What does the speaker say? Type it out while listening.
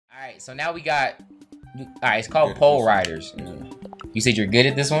Alright, so now we got... Alright, it's called pole riders. Yeah. You said you're good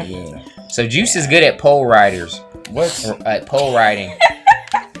at this one? Yeah. So Juice is good at pole riders. What? At pole riding.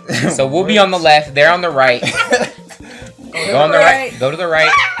 So we'll be on the left, they're on the right. Go on the right. Go to the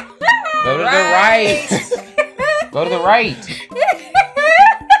right. Go to the right. Go to the right.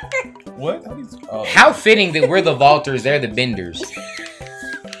 What? Oh. How fitting that we're the vaulters, they're the benders.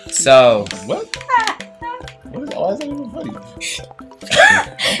 So... What? Why is that even funny?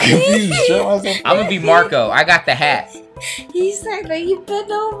 I'm confused. Trent, why is that funny? I'm gonna be Marco. I got the hat. He said that you bent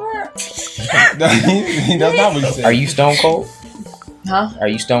over. That's not what he said. Are you Stone Cold? Huh? Are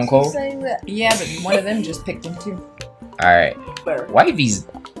you Stone Cold? Saying that. Yeah, but one of them just picked him too. Alright. Wifey's...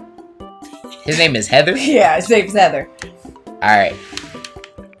 His name is Heather? Yeah, his name's Heather. Alright.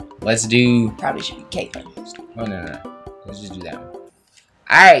 Let's do... Probably should be Caitlin. Oh, no. Let's just do that one.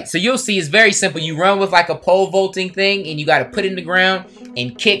 Alright, so you'll see it's very simple. You run with like a pole vaulting thing, and you gotta put it in the ground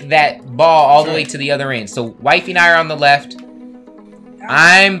and kick that ball all the way to the other end. So Wifey and I are on the left.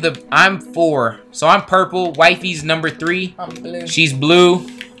 I'm 4. So I'm purple. Wifey's number 3. I'm blue. She's blue.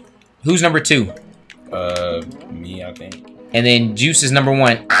 Who's number 2? Me, I think. And then Juice is number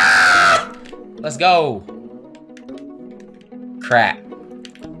 1. Ah! Let's go. Crap.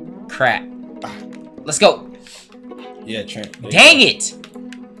 Let's go. Yeah, Trent. Dang it!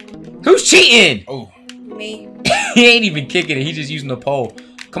 Who's cheating? Oh. Me. He ain't even kicking it. He's just using the pole.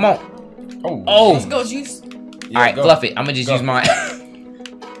 Come on. Oh. Let's go, Juice. Yeah, Alright, go. fluff it. I'm gonna just use mine.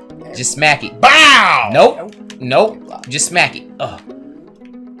 Just smack it. Bow! Nope. Just smack it. Ugh.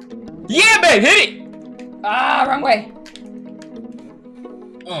 Yeah, babe, hit it! Ah, wrong way.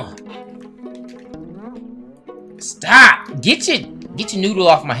 Stop! Get your noodle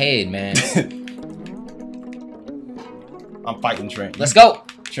off my head, man. I'm fighting Trent. Let's go.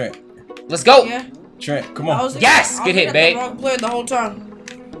 Trent. Let's go. Yeah. Trent, come on. Yes! Good hit, babe. I was wrong player the whole time.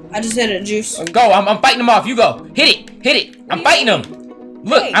 I just hit it, Juice. Go. I'm fighting him off. You go. Hit it. I'm fighting him.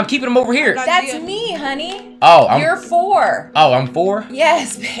 Look, Hey. I'm keeping him over here. That's me, honey. Oh, You're 4. Oh, I'm 4?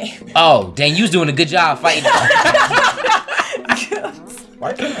 Yes, babe. Oh, dang, you was doing a good job fighting.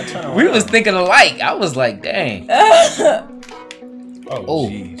 Why can't I turn around? We was thinking alike. I was like, dang. Oh, Oh.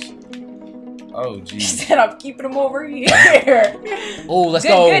 jeez. Oh, He jeez. said I'm keeping him over here. Oh, let's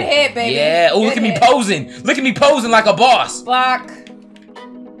go. Good hit, baby. Yeah. Oh, look Good at me hit. posing. Look at me posing like a boss. Block.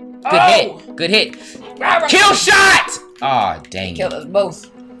 Good hit. Kill shot. Aw, oh, dang Killed it. us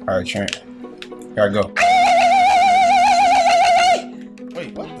both. All right, Trent. Here I go.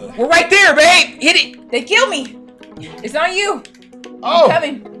 Wait, what the? We're right there, babe. Hit it. They killed me. It's on you. Oh. I'm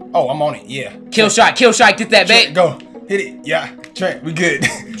coming. Oh, I'm on it. Yeah. Kill shot. Get that, babe. Trent, go. Hit it. Yeah. Trent, we good.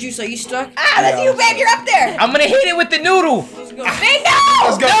 Juice, are you stuck? Ah, that's you, babe. You're up there. I'm gonna hit it with the noodle. Let's go.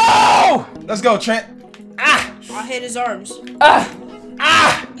 Let's go. No. Let's go, Trent. Ah. I'll hit his arms.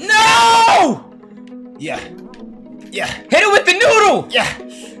 No. Yeah. Yeah. Hit it with the noodle. Yeah.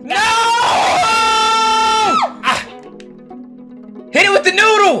 No. Hit it with the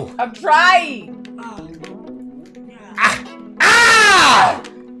noodle. I'm trying. Ah.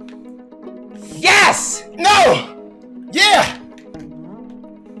 Yes. No. Yeah.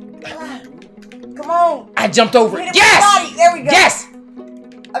 Come on. I jumped over Hit it. it with the Yes. body. There we go. Yes.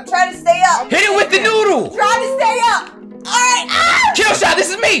 I'm trying to stay up. Hit it with the noodle. Trying to stay up. All right. Ah! Kill shot. This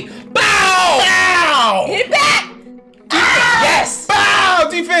is me. Bow. Bow. Hit it back. Yes. Bow.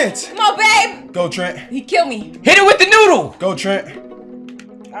 Defense. Come on, babe. Go, Trent. He killed me. Hit it with the noodle. Go, Trent.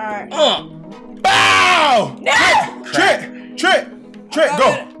 All right. Bow. No. Trent.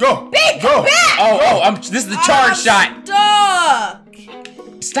 Go. Babe, Go. come back. Oh, this is the charge shot. Stuck.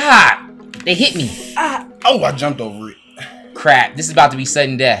 Stop. They hit me. Oh, I jumped over it. Crap. This is about to be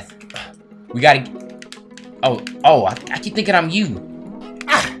sudden death. We gotta... Oh, I keep thinking I'm you.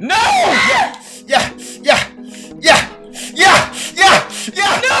 No! Yeah. No!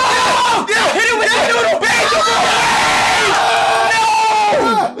 Hit it with the noodle, baby! No!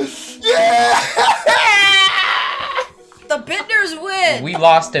 Yeah! The Benders win. We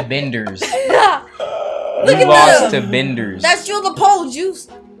lost to Benders. Look We at lost them. to Benders. That's you on the pole, Juice.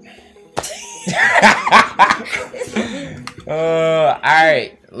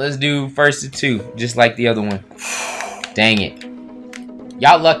 Alright. Let's do first to 2, just like the other one. Dang it.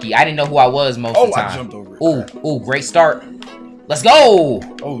 Y'all lucky. I didn't know who I was most of the time. I jumped over it. Ooh, great start. Let's go.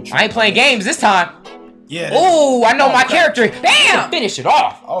 Oh, I ain't playing games this time. Yeah. Ooh, I know my crap. character. Bam! Finish it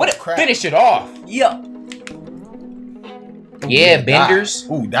off. Oh, crap. Finish it off. Yeah. Yeah, Benders.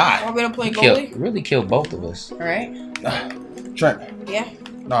 Ooh, die. Want me to play goalie? Really killed both of us. All right. Trent. Yeah.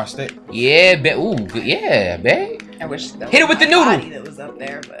 Nah, stay. Yeah, ooh, good. Yeah, babe. I wish that Hit it with the noodle. that was up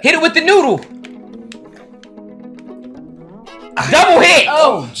there, but Hit it with the noodle. Double hit.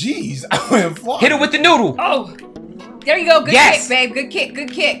 Oh, jeez. I went flying. Hit it with the noodle. Oh. There you go. Good Yes. kick, babe. Good kick.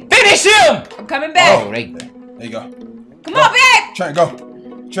 Good kick. Finish him. I'm coming back. Oh, they. There you go. Come on, babe. Trent,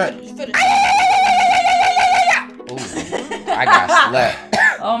 go. Trent. Ooh, I got slapped.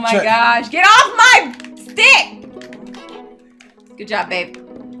 Oh my Trent. gosh. Get off my stick. Good job, babe.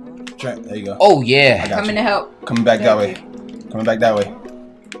 Trent, there you go. Oh yeah. I got Coming you. to help. Coming back that way. Coming back that way.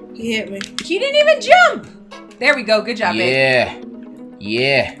 He hit me. He didn't even jump. There we go. Good job, babe. Yeah.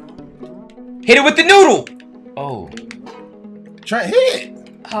 Yeah. Hit it with the noodle. Oh. Trent, hit it.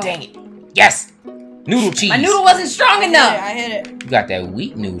 Oh. Dang it. Yes. Noodle cheese. My noodle wasn't strong enough. I hit it. You got that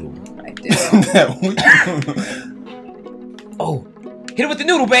weak noodle. Right there. Oh. Hit it with the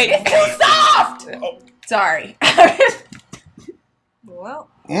noodle, babe. It's too soft. Oh. Sorry. Well.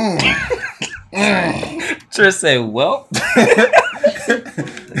 Trent said, well.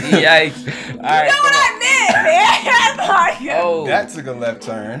 Yikes. All right. You know what I meant, man. Like, Oh. That took a left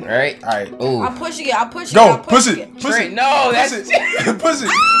turn. All right. All right. Oh. I'm pushing it. I'm pushing it. Go. I'm Push pushing it. Push Trent, it. no, Push that's it. Push it. Push it,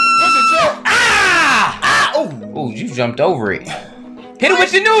 Trent. Ah! Oh. Oh, you jumped over it. Hit it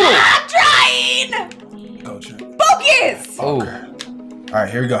with the noodle. I'm trying. Go, Trent. Focus. Oh. All right,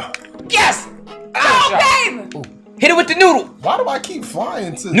 here we go. Yes. Oh, babe. Ooh. Hit it with the noodle. Why do I keep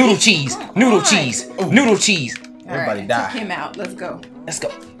flying to Noodle cheese. Noodle on. cheese. Ooh. Noodle cheese. Everybody All right, die. Kick him out. Let's go. Let's go.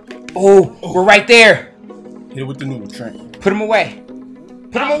 Oh, we're right there. Hit it with the noodle, Trent. Put him away.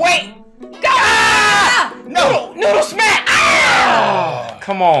 Put him away. Go. Ah! No. Noodle smack. Ah!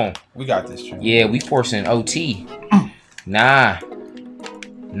 Come on. We got this, Trent. Yeah, we forcing OT. Nah.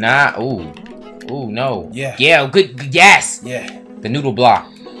 Nah. Ooh. Ooh, no. Yeah. Yeah, good. Yes. Yeah. The noodle block.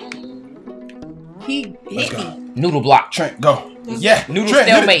 He Let's hit go. me. Noodle block. Trent, go. Yeah. Noodle Trent,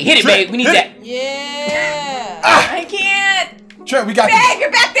 stalemate. Hit it, Trent, babe. We need hit that. it. Yeah. I can't. Trent, we got Babe, this.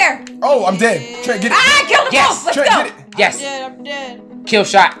 you're back there. Oh, I'm dead. Trent, get it. Ah, kill them Yes. both. Let's Trent, go. get it. Yes. I'm dead. Kill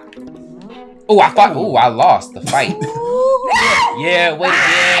shot. Oh, I thought. Oh, I lost the fight. Yeah, way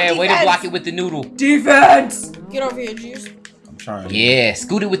to defense. block it with the noodle. Defense. Get over here, Juice. I'm trying. Yeah,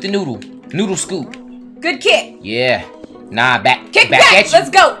 scoot it with the noodle. Noodle scoop. Good kick. Yeah. Nah, back. Kick back back. at you. Let's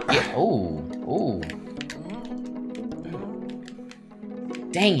go. Yeah. Oh. Oh.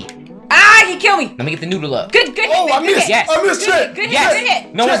 Dang it. Ah, he killed me. Let me get the noodle up. Good hit. Oh, babe. I Good missed. hit. Yes. I missed, Good Trent. hit. Good hit. Yes. Good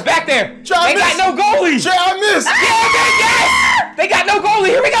hit. No one's back there. Trent, I They got missed. no goalie. Trent, I missed. Yes. They got no goalie.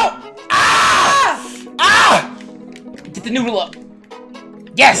 Here we go. Ah. Ah! Get the noodle up.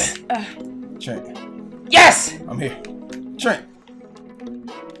 Yes. Trent, Yes. I'm here. Trent.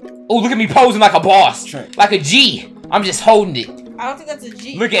 Oh, look at me posing like a boss. Trent. Like a G. I'm just holding it. I don't think that's a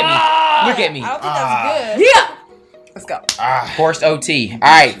G. Look at me. Look at me. I don't think Ah. that's good. Yeah. Let's go. Ah. Forced OT. All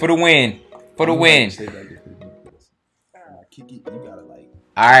right, for the win. For the win. Stay back there. Kick it. You gotta like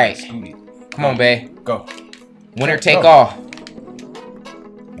All right. scoot it. Come on, babe. Go. Winner take Go. all.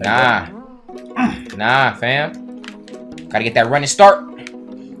 Nah. Nah, fam. Gotta get that running start.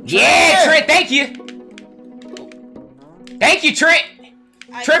 Yeah, Trent, thank you. Thank you, Trent.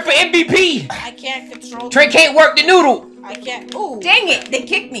 Trent for MVP. I can't control. Trent can't work the noodle. I can't. Ooh. Dang it. They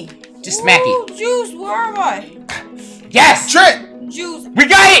kicked me. Just smack Ooh, it. Juice, where am I? Yes. Trent. Juice. We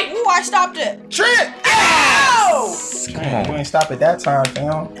got it. Ooh, I stopped it. Trent. Oh. Come You on. ain't stop at that time,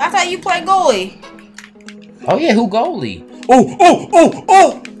 fam. I thought you played goalie. Oh, yeah, who goalie? Oh, oh, oh,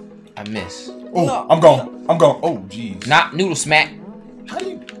 oh. I miss. Oh, No. I'm gone. I'm gone. Oh, jeez. Not noodle smack. How do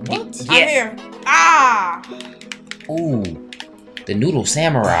you? What? Yeah. I'm here. Ah. Ooh. The noodle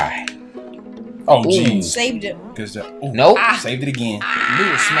samurai. Oh, Ooh. jeez. Saved it. Good job. Ooh, Nope. saved it again.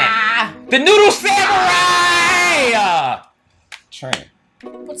 Noodle smack. The noodle samurai. Trent,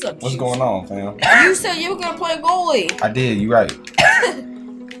 What's up, what's Juice? going on, fam? You said you were gonna play goalie. I did. You right.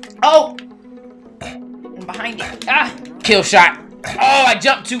 Oh. I'm behind it. Ah. Kill shot. Oh, I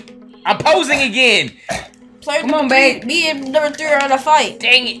jumped too. I'm posing again. Player Come on, number three- babe. Me and number 3 are in a fight.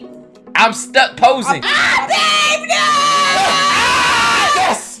 Dang it. I'm stuck posing. Ah, babe, no!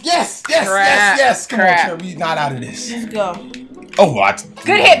 Yes, yes, yes, Crap, yes, yes. Come crap. on, Trent. We not out of this. Let's go. Oh, I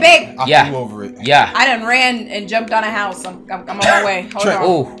Good hit, babe. I Yeah. flew over it. Yeah. I done ran and jumped on a house. I'm on my way. Hold Trent, on.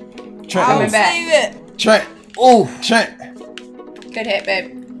 Ooh. Trent, Coming I'll back. save it. Trent, Ooh. Trent. Good hit,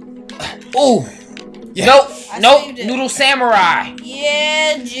 babe. Ooh. Yeah. Nope. I Nope. saved it. Noodle samurai.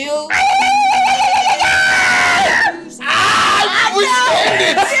 Yeah, Juice. I withstand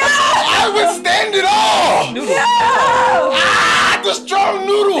it. I withstand it all. Noodle. Ah, the strong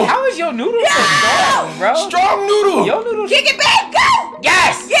noodle. How is your noodle so strong, bro? Strong noodle. Your noodle. Kick it back. Go.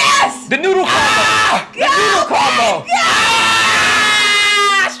 Yes. Yes. The noodle combo. The noodle combo.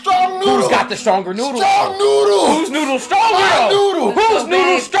 Strong noodle. Who's got the stronger noodle? strong noodle? Whose noodle stronger My though? noodle. Whose go,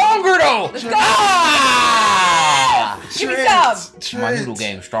 noodle babe. stronger though? Let's go. Ah! Give me some. My noodle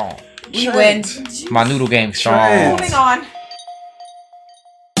game strong. You win. My noodle game strong. Trent. Moving on.